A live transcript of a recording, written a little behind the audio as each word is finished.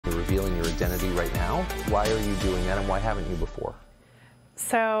revealing your identity right now. Why are you doing that, and why haven't you before?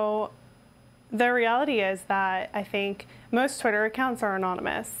 So the reality is that I think most Twitter accounts are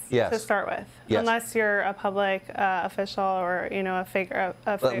anonymous to start with, unless you're a public official or a figure.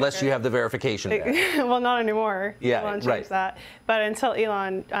 Unless you have the verification. Well, not anymore. Yeah, Elon changed that. But until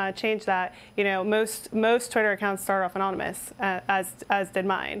Elon changed that, most Twitter accounts start off anonymous, as did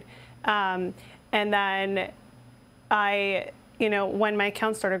mine. And then when my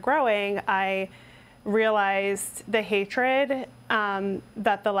account started growing, I realized the hatred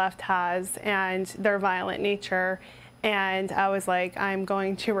that the left has and their violent nature. And I was like, I'm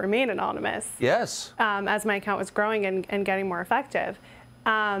going to remain anonymous. Yes. As my account was growing and getting more effective.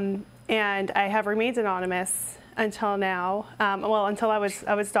 And I have remained anonymous until now. Well, until I was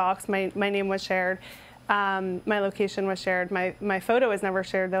doxxed, my name was shared. My location was shared. My photo was never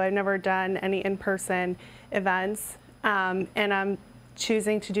shared, though I've never done any in-person events. And I'm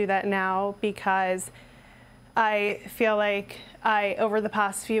choosing to do that now because I feel like over the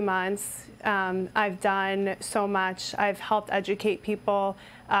past few months, I've done so much. I've helped educate people.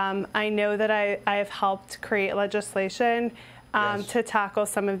 I know that I have helped create legislation to tackle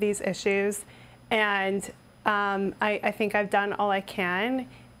some of these issues. And I think I've done all I can,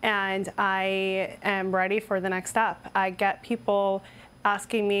 and I am ready for the next step. I get people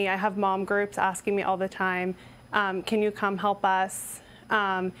asking me, I have mom groups asking me all the time, can you come help us?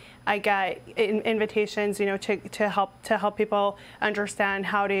 I get invitations, to help people understand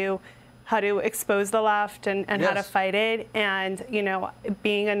how to expose the left and how to fight it. And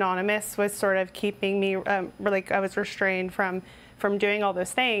being anonymous was sort of keeping me like I was restrained from doing all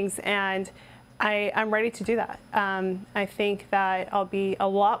those things. And I'm ready to do that. I think that I'll be a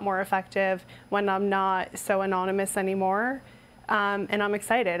lot more effective when I'm not so anonymous anymore. And I'm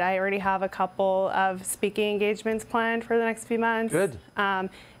excited. I already have a couple of speaking engagements planned for the next few months. Good.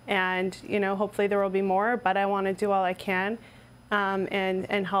 And hopefully there will be more, but I want to do all I can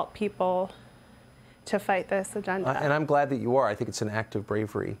and help people to fight this agenda. And I'm glad that you are. I think it's an act of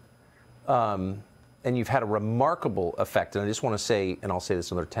bravery. And you've had a remarkable effect. And I just want to say, and I'll say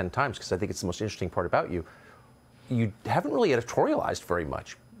this another 10 times because I think it's the most interesting part about you, you haven't really editorialized very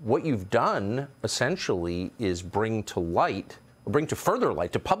much. What you've done essentially is bring to further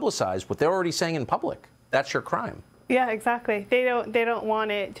light, to publicize what they're already saying in public. That's your crime. Yeah, exactly. They don't want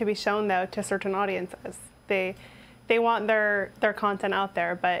it to be shown, though, to certain audiences. They want their content out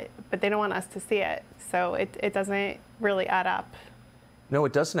there, but they don't want us to see it. So it doesn't really add up. No,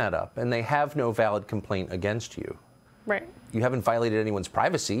 it doesn't add up. And they have no valid complaint against you. Right. You haven't violated anyone's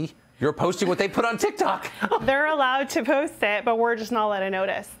privacy. You're posting what they put on TikTok. They're allowed to post it, but we're just not allowed to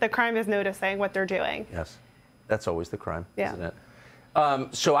notice. The crime is noticing what they're doing. Yes. That's always the crime, yeah. Isn't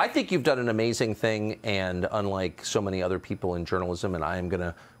it? So I think you've done an amazing thing, and unlike so many other people in journalism, and I am going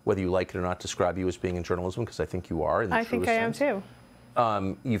to, whether you like it or not, describe you as being in journalism, because I think you are in the truest sense. I think I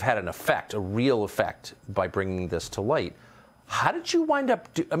am too. You've had an effect, a real effect, by bringing this to light. How did you wind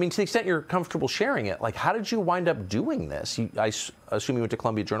up, to the extent you're comfortable sharing it, like, how did you wind up doing this? I assume you went to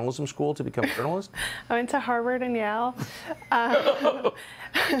Columbia Journalism School to become a journalist? I went to Harvard and Yale.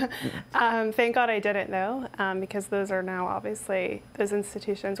 Thank God I didn't, though, because those are now, obviously, those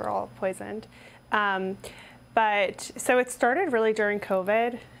institutions are all poisoned. But so it started really during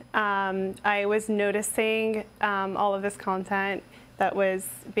COVID. I was noticing all of this content that was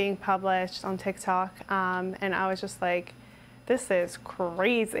being published on TikTok, and I was just like, this is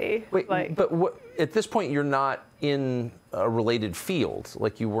crazy. Wait, like, but at this point, you're not in a related field,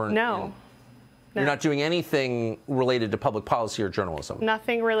 like you weren't. No. You're not doing anything related to public policy or journalism.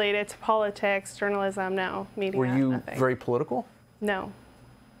 Nothing related to politics, journalism, no. Media. Were you nothing. very political? No.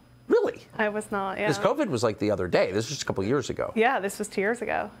 Really? I was not. Yeah. Because COVID was like the other day. This was just a couple of years ago. Yeah, this was 2 years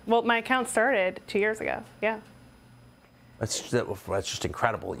ago. Well, my account started 2 years ago. Yeah. That's just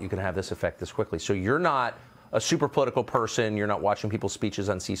incredible that you can have this effect this quickly. So you're not a super political person. You're not watching people's speeches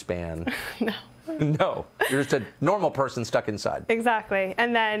on C-SPAN. No. No. You're just a normal person stuck inside. Exactly.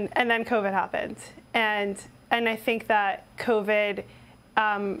 And then COVID happened. And I think that COVID,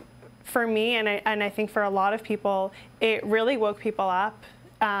 for me, and I think for a lot of people, it really woke people up.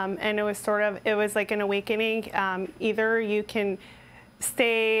 And it was like an awakening. Either you can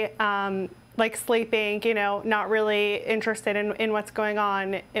stay like sleeping, not really interested in what's going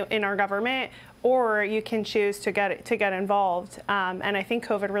on in our government, or you can choose to get involved. And I think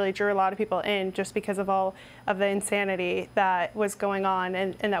COVID really drew a lot of people in just because of all of the insanity that was going on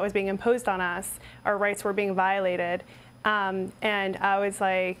and that was being imposed on us. Our rights were being violated. And I was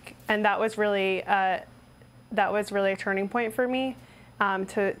like, and that was really a turning point for me,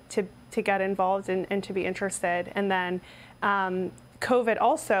 to get involved and to be interested. And then COVID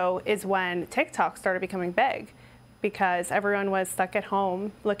also is when TikTok started becoming big, because everyone was stuck at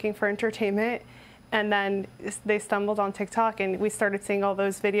home looking for entertainment. And then they stumbled on TikTok, and we started seeing all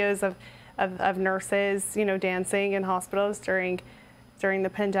those videos of nurses, dancing in hospitals during the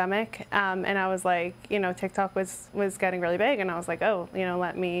pandemic. And I was like, TikTok was getting really big, and I was like, oh,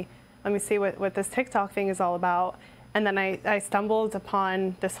 let me see what this TikTok thing is all about. And then I stumbled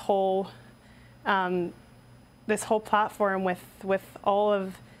upon this whole platform with all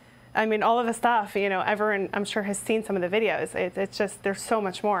of the stuff. Everyone, I'm sure, has seen some of the videos. It's just, there's so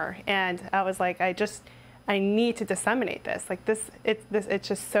much more. And I was like, I need to disseminate this. Like it's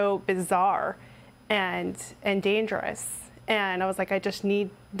just so bizarre and dangerous. And I was like, I just need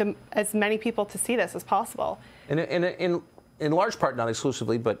as many people to see this as possible. And in large part, not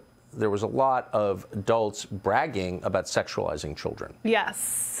exclusively, but there was a lot of adults bragging about sexualizing children.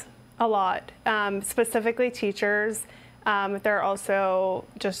 Yes, a lot. Specifically teachers. There are also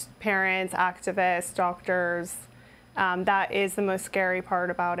just parents, activists, doctors. That is the most scary part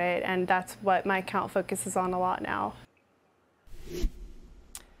about it, and that's what my account focuses on a lot now.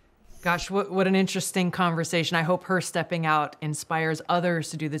 Gosh, what an interesting conversation. I hope her stepping out inspires others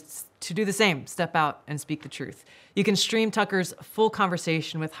to do the same, step out and speak the truth. You can stream Tucker's full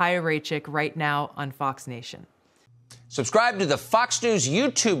conversation with Chaya Raichik right now on Fox Nation. Subscribe to the Fox News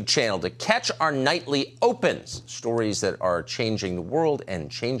YouTube channel to catch our nightly opens, stories that are changing the world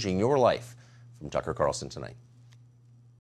and changing your life. From Tucker Carlson Tonight.